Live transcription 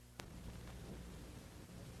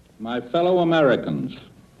My fellow Americans,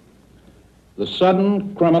 the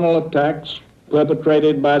sudden criminal attacks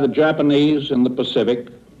perpetrated by the Japanese in the Pacific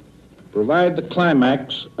provide the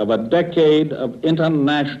climax of a decade of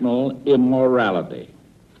international immorality.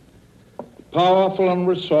 Powerful and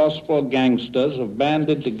resourceful gangsters have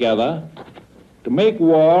banded together to make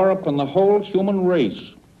war upon the whole human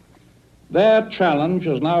race. Their challenge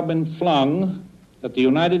has now been flung at the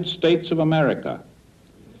United States of America.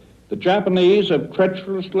 The Japanese have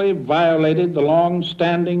treacherously violated the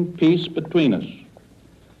long-standing peace between us.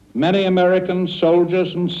 Many American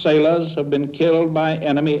soldiers and sailors have been killed by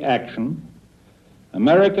enemy action.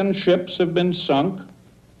 American ships have been sunk.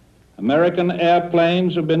 American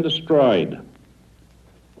airplanes have been destroyed.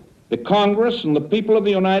 The Congress and the people of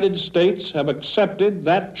the United States have accepted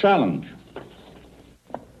that challenge.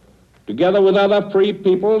 Together with other free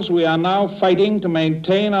peoples, we are now fighting to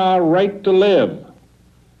maintain our right to live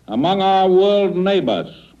among our world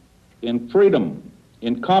neighbors in freedom,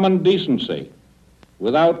 in common decency,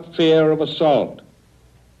 without fear of assault.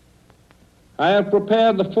 I have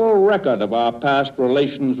prepared the full record of our past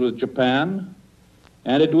relations with Japan,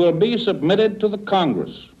 and it will be submitted to the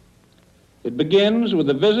Congress. It begins with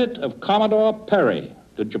the visit of Commodore Perry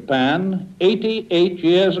to Japan 88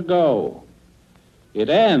 years ago. It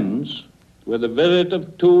ends with the visit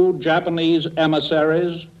of two Japanese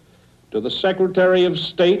emissaries to the Secretary of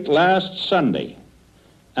State last Sunday,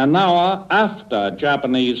 an hour after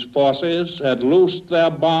Japanese forces had loosed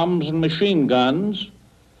their bombs and machine guns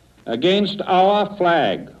against our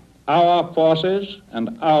flag, our forces,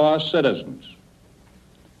 and our citizens.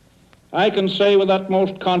 I can say with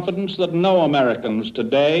utmost confidence that no Americans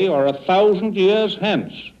today or 1,000 years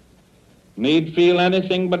hence need feel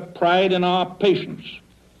anything but pride in our patience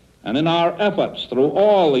and in our efforts through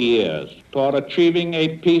all the years toward achieving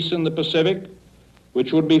a peace in the Pacific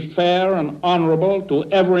which would be fair and honorable to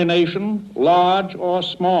every nation, large or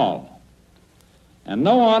small. And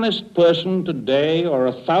no honest person today or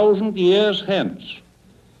 1,000 years hence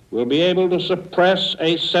will be able to suppress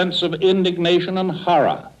a sense of indignation and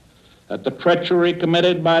horror at the treachery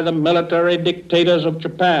committed by the military dictators of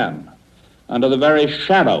Japan under the very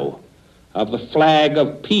shadow of the flag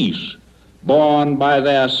of peace borne by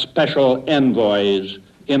their special envoys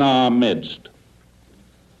in our midst.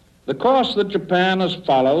 The course that Japan has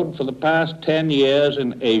followed for the past 10 years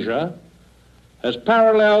in Asia has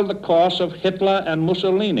paralleled the course of Hitler and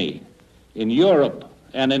Mussolini in Europe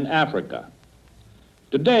and in Africa.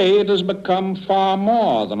 Today, it has become far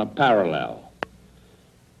more than a parallel.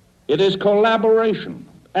 It is collaboration,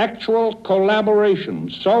 actual collaboration,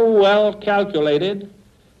 so well calculated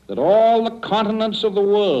that all the continents of the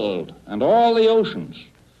world and all the oceans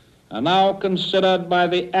are now considered by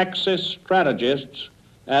the Axis strategists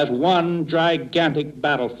as one gigantic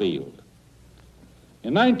battlefield.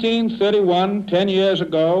 In 1931, 10 years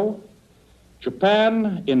ago,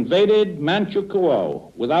 Japan invaded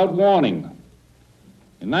Manchukuo without warning.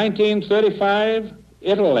 In 1935,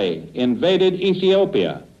 Italy invaded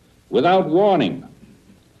Ethiopia without warning.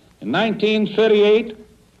 In 1938,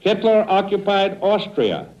 Hitler occupied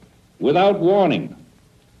Austria without warning.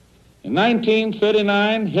 In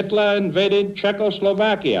 1939, Hitler invaded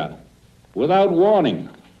Czechoslovakia without warning.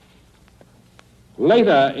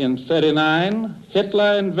 Later in 1939,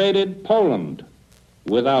 Hitler invaded Poland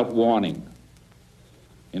without warning.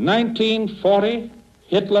 In 1940,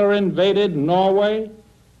 Hitler invaded Norway,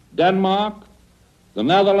 Denmark, the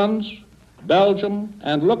Netherlands, Belgium,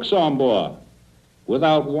 and Luxembourg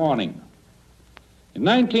without warning. In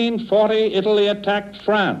 1940, Italy attacked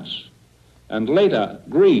France, and later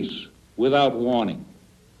Greece without warning.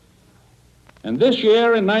 And this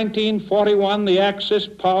year, in 1941, the Axis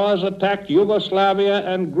powers attacked Yugoslavia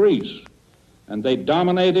and Greece, and they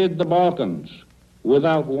dominated the Balkans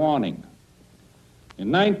without warning.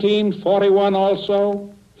 In 1941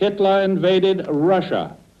 also, Hitler invaded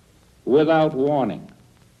Russia without warning.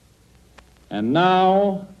 And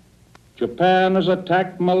now, Japan has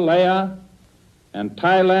attacked Malaya and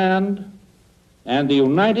Thailand and the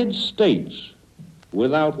United States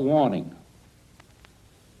without warning.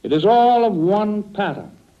 It is all of one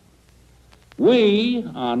pattern. We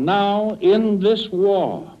are now in this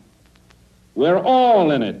war. We're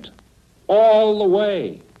all in it, all the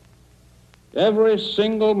way. Every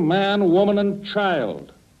single man, woman, and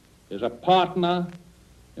child is a partner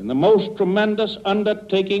in the most tremendous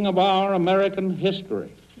undertaking of our American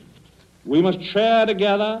history. We must share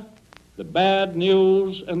together the bad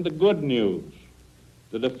news and the good news,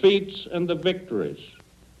 the defeats and the victories,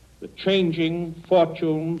 the changing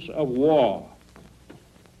fortunes of war.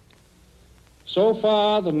 So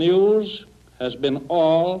far, the news has been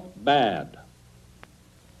all bad.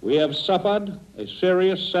 we have suffered a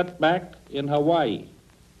serious setback in Hawaii.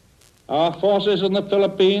 Our forces in the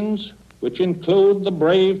Philippines, which include the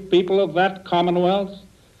brave people of that Commonwealth,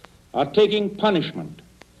 are taking punishment,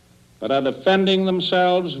 but are defending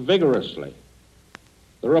themselves vigorously.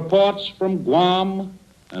 The reports from Guam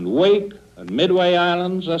and Wake and Midway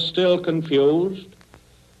Islands are still confused,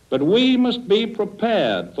 but we must be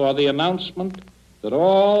prepared for the announcement that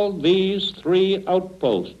all these 3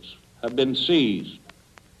 outposts have been seized.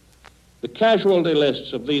 The casualty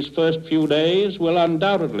lists of these first few days will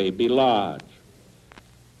undoubtedly be large.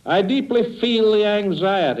 I deeply feel the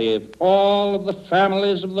anxiety of all of the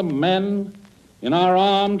families of the men in our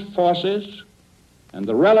armed forces and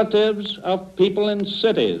the relatives of people in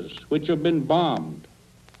cities which have been bombed.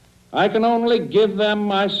 I can only give them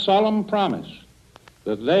my solemn promise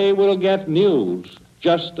that they will get news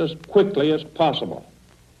just as quickly as possible.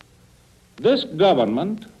 This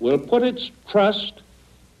government will put its trust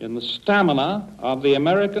in the stamina of the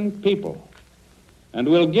American people and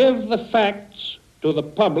will give the facts to the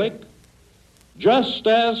public just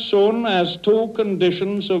as soon as 2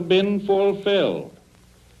 conditions have been fulfilled.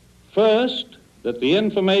 First, that the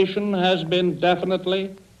information has been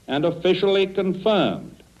definitely and officially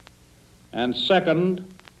confirmed, and second,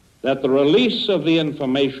 that the release of the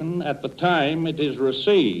information at the time it is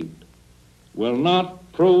received will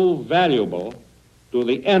not prove valuable to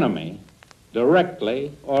the enemy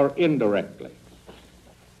directly or indirectly.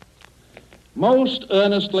 Most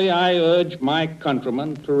earnestly I urge my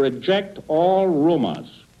countrymen to reject all rumors.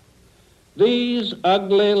 These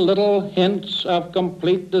ugly little hints of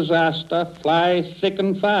complete disaster fly thick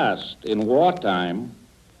and fast in wartime.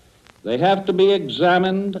 They have to be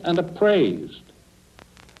examined and appraised.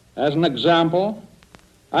 As an example,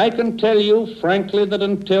 I can tell you frankly that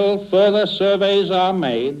until further surveys are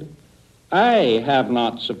made, I have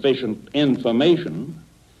not sufficient information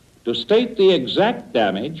to state the exact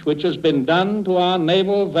damage which has been done to our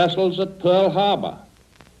naval vessels at Pearl Harbor.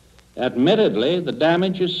 Admittedly, the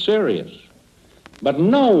damage is serious, but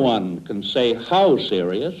no one can say how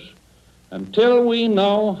serious until we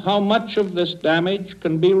know how much of this damage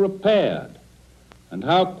can be repaired and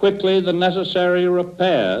how quickly the necessary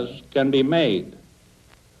repairs can be made.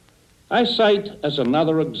 I cite as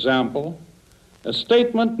another example a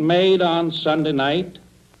statement made on Sunday night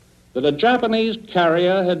that a Japanese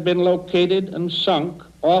carrier had been located and sunk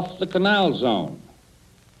off the canal zone.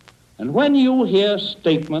 And when you hear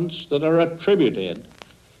statements that are attributed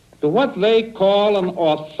to what they call an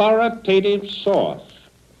authoritative source,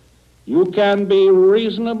 you can be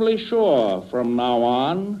reasonably sure from now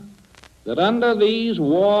on that under these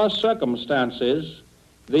war circumstances,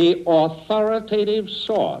 the authoritative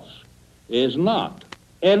source is not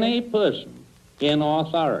any person in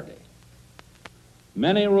authority.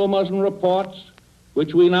 Many rumors and reports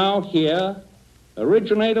which we now hear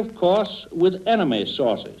originate, of course, with enemy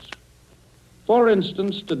sources. For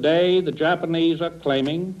instance, today the Japanese are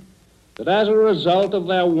claiming that as a result of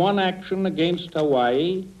their one action against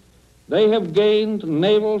Hawaii, they have gained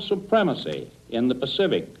naval supremacy in the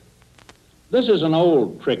Pacific. This is an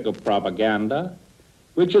old trick of propaganda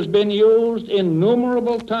which has been used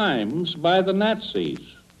innumerable times by the Nazis.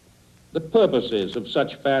 The purposes of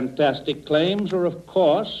such fantastic claims are, of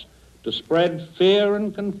course, to spread fear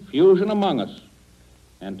and confusion among us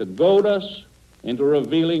and to goad us into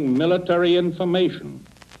revealing military information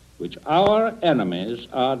which our enemies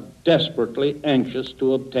are desperately anxious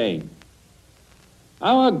to obtain.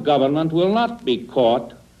 Our government will not be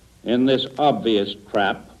caught in this obvious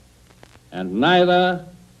trap, and neither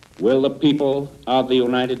will the people of the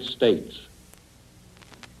United States.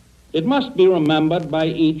 It must be remembered by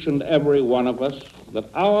each and every one of us that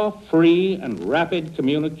our free and rapid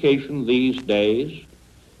communication these days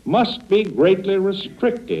must be greatly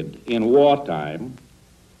restricted in wartime.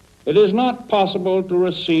 It is not possible to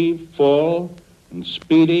receive full and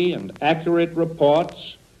speedy and accurate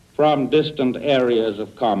reports from distant areas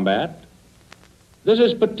of combat. This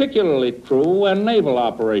is particularly true when naval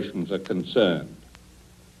operations are concerned.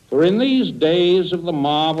 For in these days of the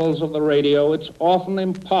marvels of the radio, it's often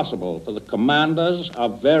impossible for the commanders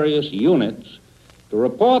of various units to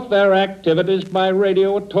report their activities by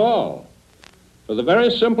radio at all, for the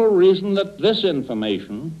very simple reason that this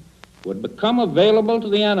information would become available to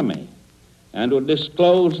the enemy and would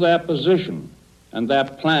disclose their position and their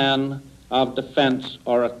plan of defense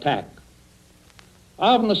or attack.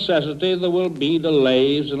 Of necessity, there will be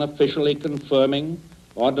delays in officially confirming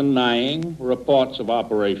or denying reports of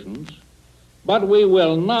operations, but we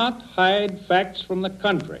will not hide facts from the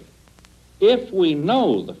country if we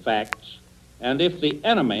know the facts and if the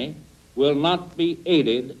enemy will not be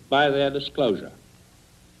aided by their disclosure.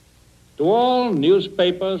 To all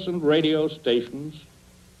newspapers and radio stations,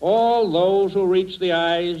 all those who reach the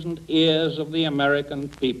eyes and ears of the American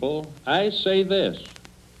people, I say this: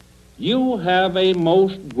 you have a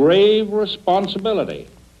most grave responsibility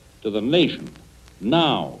to the nation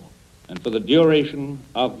now and for the duration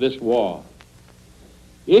of this war.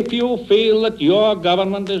 If you feel that your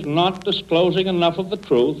government is not disclosing enough of the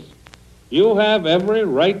truth, you have every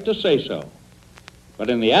right to say so.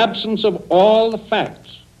 But in the absence of all the facts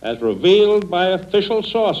as revealed by official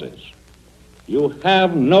sources, you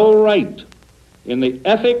have no right in the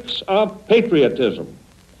ethics of patriotism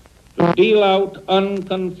to deal out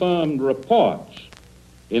unconfirmed reports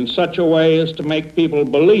in such a way as to make people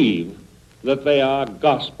believe that they are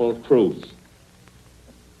gospel truth.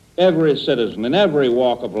 Every citizen in every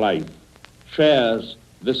walk of life shares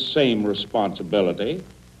this same responsibility.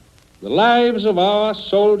 The lives of our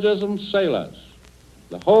soldiers and sailors,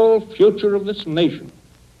 the whole future of this nation,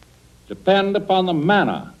 depend upon the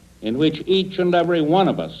manner in which each and every one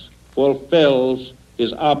of us fulfills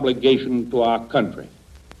his obligation to our country.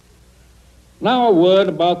 Now a word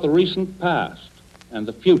about the recent past and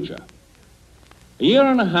the future. A year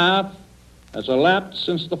and a half has elapsed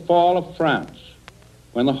since the fall of France,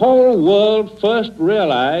 when the whole world first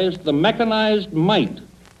realized the mechanized might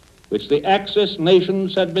which the Axis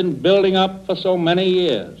nations had been building up for so many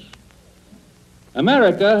years.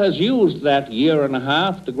 America has used that year and a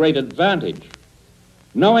half to great advantage.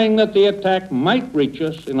 Knowing that the attack might reach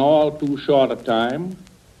us in all too short a time,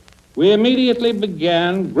 we immediately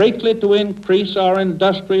began greatly to increase our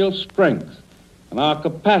industrial strength and our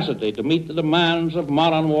capacity to meet the demands of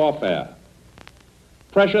modern warfare.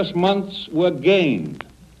 Precious months were gained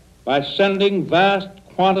by sending vast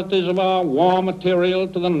quantities of our war material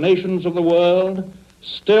to the nations of the world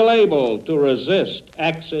still able to resist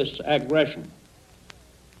Axis aggression.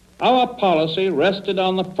 Our policy rested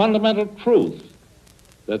on the fundamental truth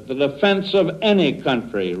that the defense of any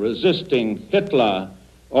country resisting Hitler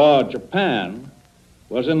or Japan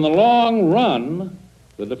was in the long run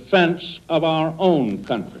the defense of our own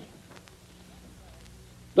country.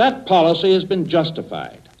 That policy has been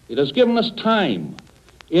justified. It has given us time,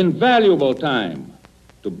 invaluable time,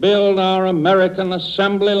 to build our American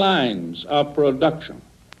assembly lines of production.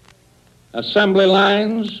 Assembly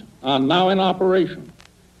lines are now in operation.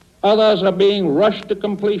 Others are being rushed to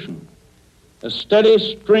completion. A steady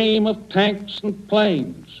stream of tanks and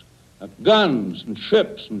planes, of guns and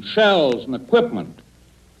ships and shells and equipment.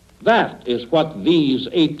 That is what these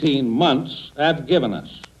 18 months have given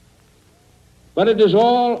us. But it is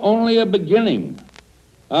all only a beginning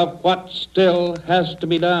of what still has to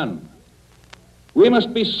be done. We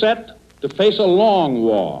must be set to face a long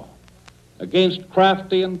war against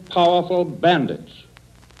crafty and powerful bandits.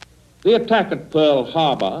 The attack at Pearl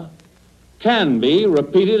Harbor can be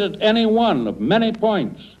repeated at any one of many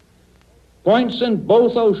points in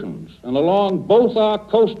both oceans and along both our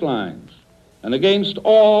coastlines and against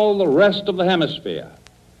all the rest of the hemisphere.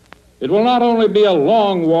 It will not only be a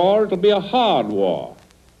long war, it will be a hard war.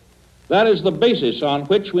 That is the basis on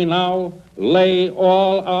which we now lay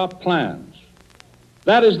all our plans.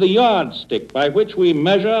 That is the yardstick by which we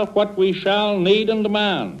measure what we shall need and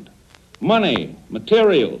demand. Money,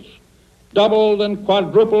 materials, doubled and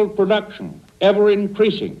quadrupled production, ever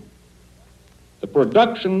increasing. The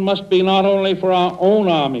production must be not only for our own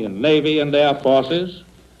Army and Navy and Air Forces,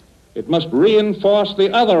 it must reinforce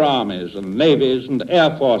the other armies and navies and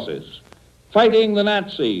air forces, fighting the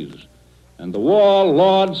Nazis and the war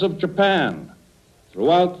lords of Japan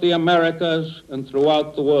throughout the Americas and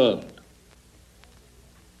throughout the world.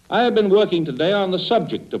 I have been working today on the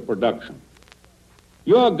subject of production.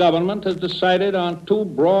 Your government has decided on two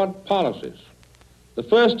broad policies. The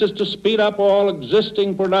first is to speed up all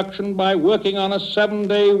existing production by working on a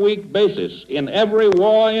 7-day-week basis in every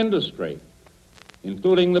war industry,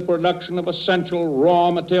 including the production of essential raw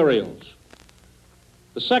materials.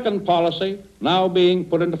 The second policy, now being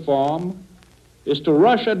put into form, is to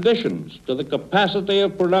rush additions to the capacity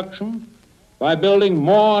of production by building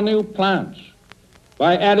more new plants,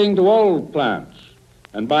 by adding to old plants,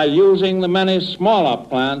 and by using the many smaller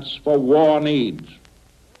plants for war needs.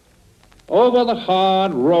 Over the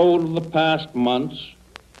hard road of the past months,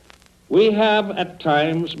 we have at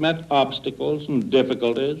times met obstacles and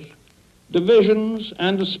difficulties, divisions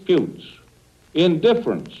and disputes,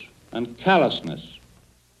 indifference and callousness.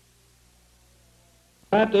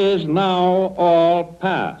 That is now all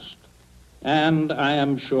past, and I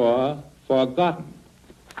am sure forgotten.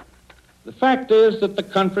 The fact is that the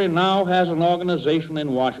country now has an organization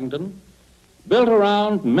in Washington built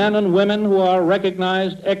around men and women who are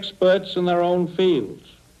recognized experts in their own fields.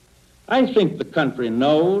 I think the country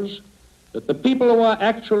knows that the people who are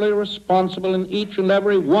actually responsible in each and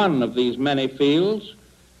every one of these many fields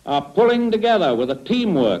are pulling together with a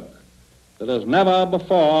teamwork that has never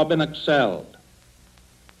before been excelled.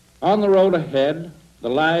 On the road ahead,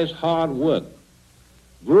 there lies hard work,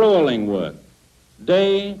 grueling work,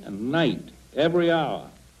 day and night, every hour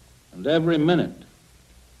and every minute.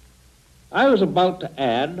 I was about to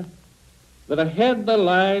add that ahead there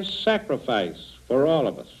lies sacrifice for all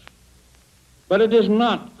of us. But it is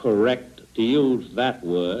not correct to use that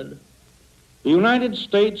word. The United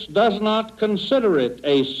States does not consider it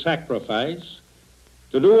a sacrifice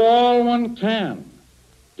to do all one can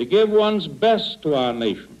to give one's best to our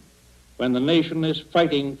nation when the nation is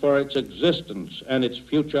fighting for its existence and its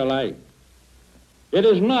future life. It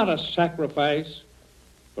is not a sacrifice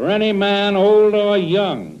for any man, old or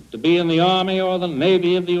young, to be in the Army or the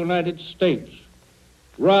Navy of the United States.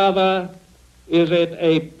 Rather, is it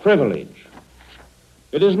a privilege.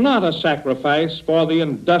 It is not a sacrifice for the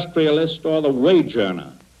industrialist or the wage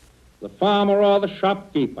earner, the farmer or the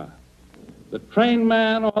shopkeeper, the trained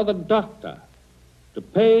man or the doctor, to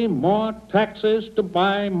pay more taxes, to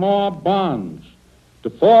buy more bonds, to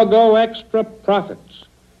forego extra profits,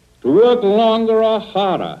 to work longer or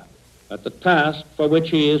harder at the task for which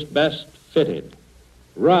he is best fitted.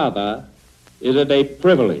 Rather, is it a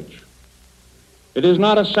privilege. It is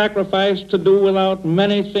not a sacrifice to do without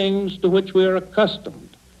many things to which we are accustomed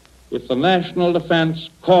if the national defense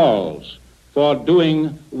calls for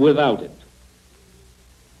doing without it.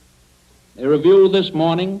 A review this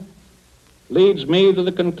morning leads me to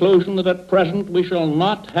the conclusion that at present we shall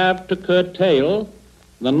not have to curtail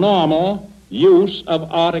the normal use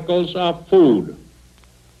of articles of food.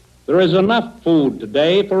 There is enough food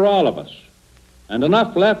today for all of us, and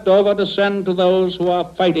enough left over to send to those who are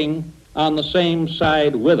fighting on the same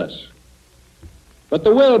side with us. But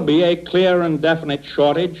there will be a clear and definite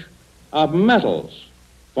shortage of metals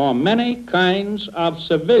for many kinds of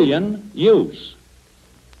civilian use,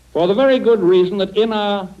 for the very good reason that in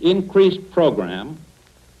our increased program,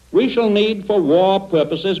 we shall need for war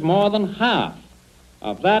purposes more than half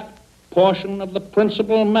of that portion of the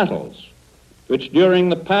principal metals which during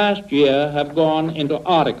the past year have gone into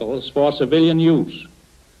articles for civilian use.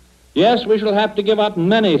 Yes, we shall have to give up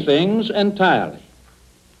many things entirely.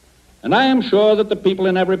 And I am sure that the people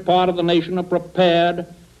in every part of the nation are prepared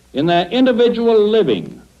in their individual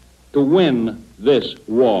living to win this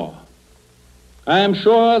war. I am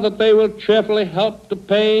sure that they will cheerfully help to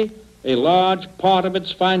pay a large part of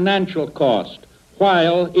its financial cost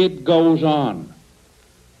while it goes on.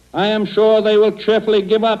 I am sure they will cheerfully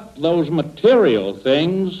give up those material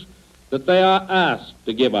things that they are asked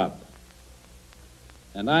to give up.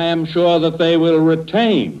 And I am sure that they will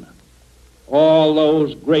retain all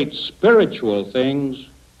those great spiritual things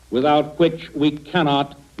without which we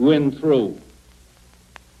cannot win through.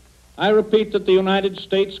 I repeat that the United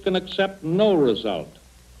States can accept no result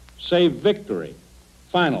save victory,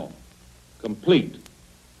 final, complete.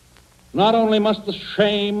 Not only must the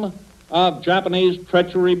shame of Japanese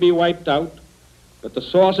treachery be wiped out, but the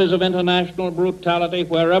sources of international brutality,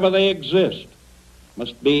 wherever they exist,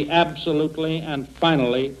 must be absolutely and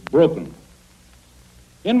finally broken.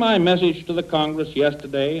 In my message to the Congress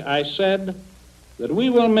yesterday, I said that we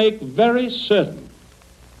will make very certain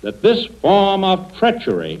that this form of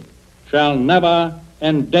treachery shall never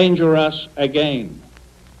endanger us again.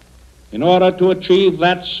 In order to achieve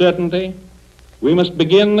that certainty, we must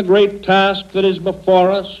begin the great task that is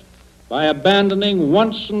before us by abandoning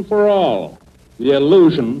once and for all the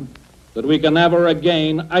illusion that we can ever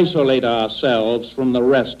again isolate ourselves from the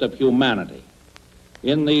rest of humanity.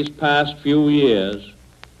 In these past few years,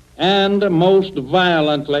 and most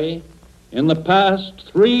violently in the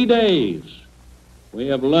past 3 days, we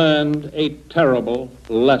have learned a terrible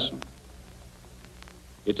lesson.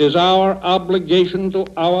 It is our obligation to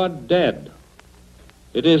our dead.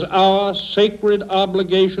 It is our sacred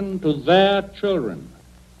obligation to their children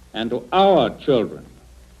and to our children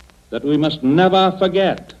that we must never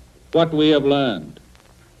forget what we have learned.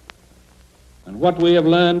 And what we have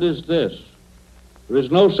learned is this: there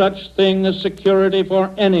is no such thing as security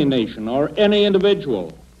for any nation or any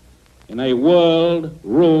individual in a world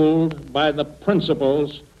ruled by the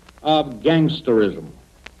principles of gangsterism.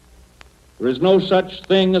 There is no such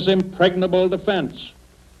thing as impregnable defense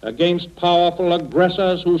against powerful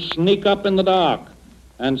aggressors who sneak up in the dark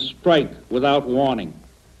and strike without warning.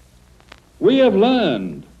 We have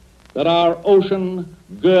learned that our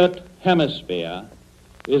ocean-girt hemisphere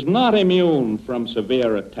is not immune from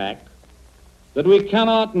severe attack, that we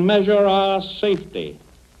cannot measure our safety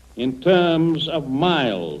in terms of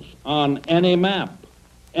miles on any map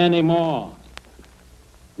anymore.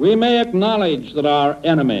 We may acknowledge that our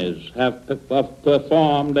enemies have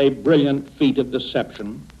performed a brilliant feat of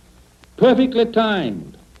deception, perfectly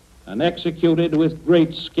timed and executed with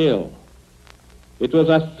great skill. It was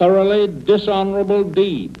a thoroughly dishonorable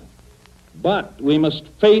deed, but we must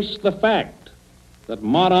face the fact that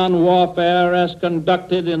modern warfare as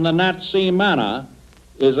conducted in the Nazi manner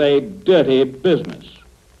is a dirty business.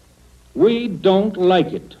 We don't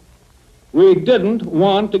like it. We didn't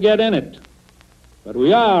want to get in it, but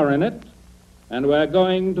we are in it, and we're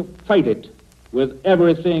going to fight it with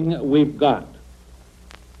everything we've got.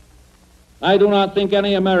 I do not think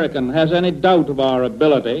any American has any doubt of our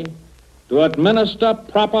ability to administer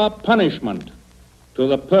proper punishment to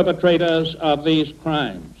the perpetrators of these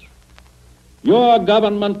crimes. Your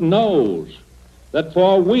government knows that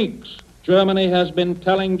for weeks Germany has been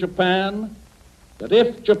telling Japan that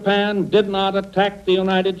if Japan did not attack the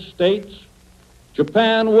United States,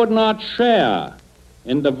 Japan would not share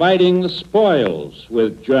in dividing the spoils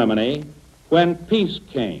with Germany when peace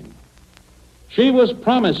came. She was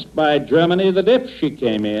promised by Germany that if she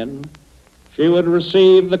came in, she would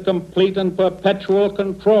receive the complete and perpetual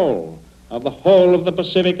control of the whole of the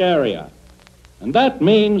Pacific area. And that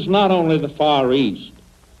means not only the Far East,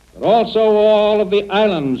 but also all of the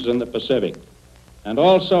islands in the Pacific, and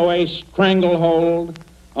also a stranglehold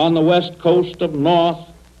on the west coast of North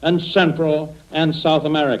and Central and South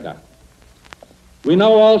America. We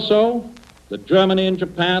know also that Germany and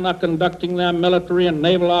Japan are conducting their military and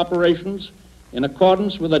naval operations in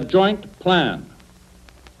accordance with a joint plan.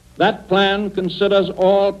 That plan considers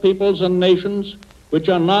all peoples and nations which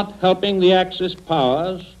are not helping the Axis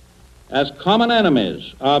powers as common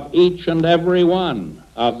enemies of each and every one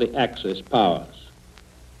of the Axis powers.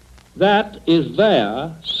 That is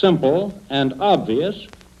their simple and obvious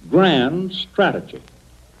grand strategy.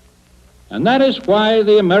 And that is why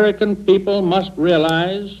the American people must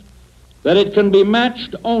realize that it can be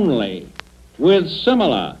matched only with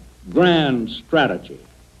similar grand strategy.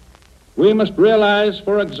 We must realize,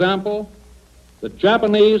 for example, that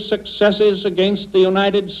Japanese successes against the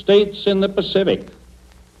United States in the Pacific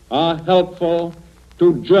are helpful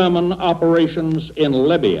to German operations in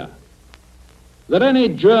Libya, that any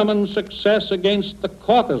German success against the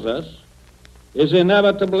Caucasus is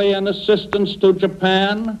inevitably an assistance to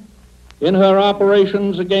Japan in her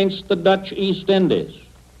operations against the Dutch East Indies,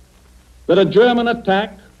 that a German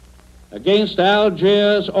attack against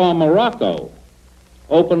Algiers or Morocco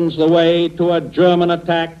opens the way to a German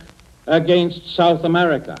attack against South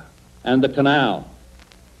America and the Canal.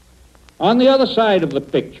 On the other side of the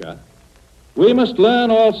picture, we must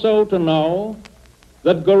learn also to know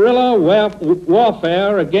that guerrilla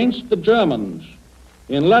warfare against the Germans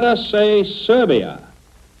in, let us say, Serbia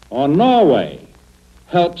or Norway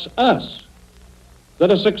helps us,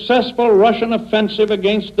 that a successful Russian offensive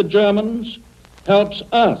against the Germans helps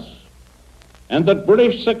us, and that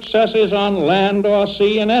British successes on land or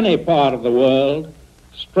sea in any part of the world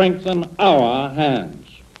strengthen our hands.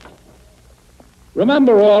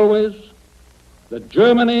 Remember always that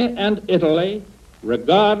Germany and Italy,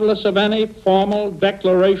 regardless of any formal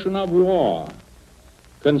declaration of war,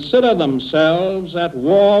 consider themselves at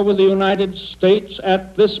war with the United States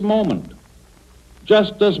at this moment,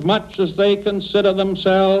 just as much as they consider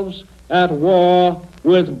themselves at war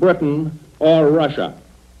with Britain or Russia.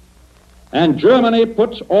 And Germany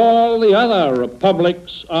puts all the other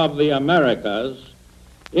republics of the Americas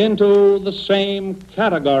into the same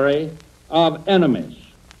category of enemies.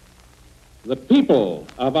 The people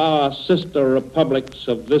of our sister republics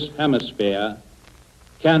of this hemisphere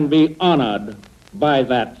can be honored by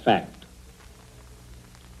that fact.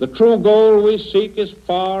 The true goal we seek is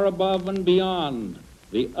far above and beyond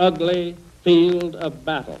the ugly field of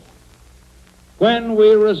battle. When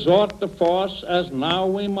we resort to force, as now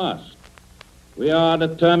we must, we are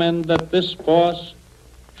determined that this force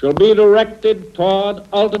shall be directed toward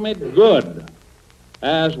ultimate good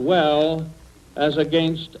as well as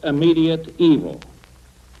against immediate evil.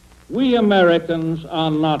 We Americans are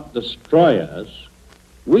not destroyers,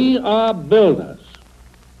 we are builders.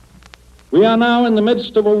 We are now in the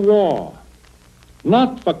midst of a war,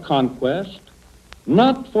 not for conquest,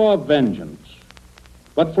 not for vengeance,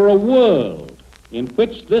 but for a world in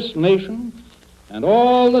which this nation and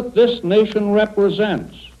all that this nation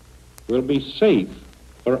represents will be safe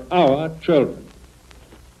for our children.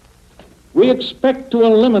 We expect to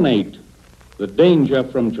eliminate the danger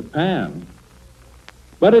from Japan,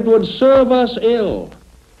 but it would serve us ill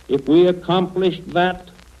if we accomplished that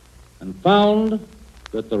and found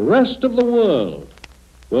that the rest of the world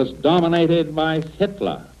was dominated by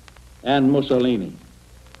Hitler and Mussolini.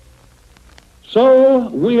 So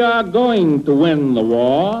we are going to win the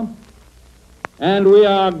war, and we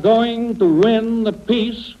are going to win the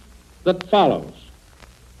peace that follows.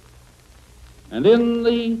 And in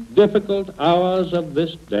the difficult hours of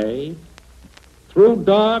this day, through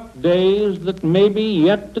dark days that may be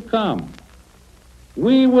yet to come,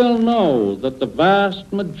 we will know that the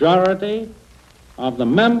vast majority of the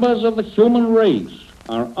members of the human race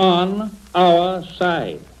are on our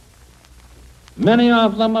side. Many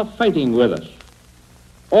of them are fighting with us.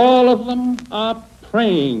 All of them are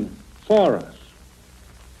praying for us.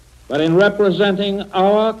 But in representing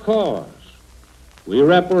our cause, we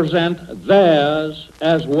represent theirs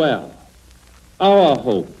as well, our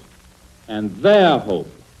hope and their hope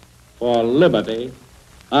for liberty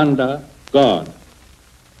under God.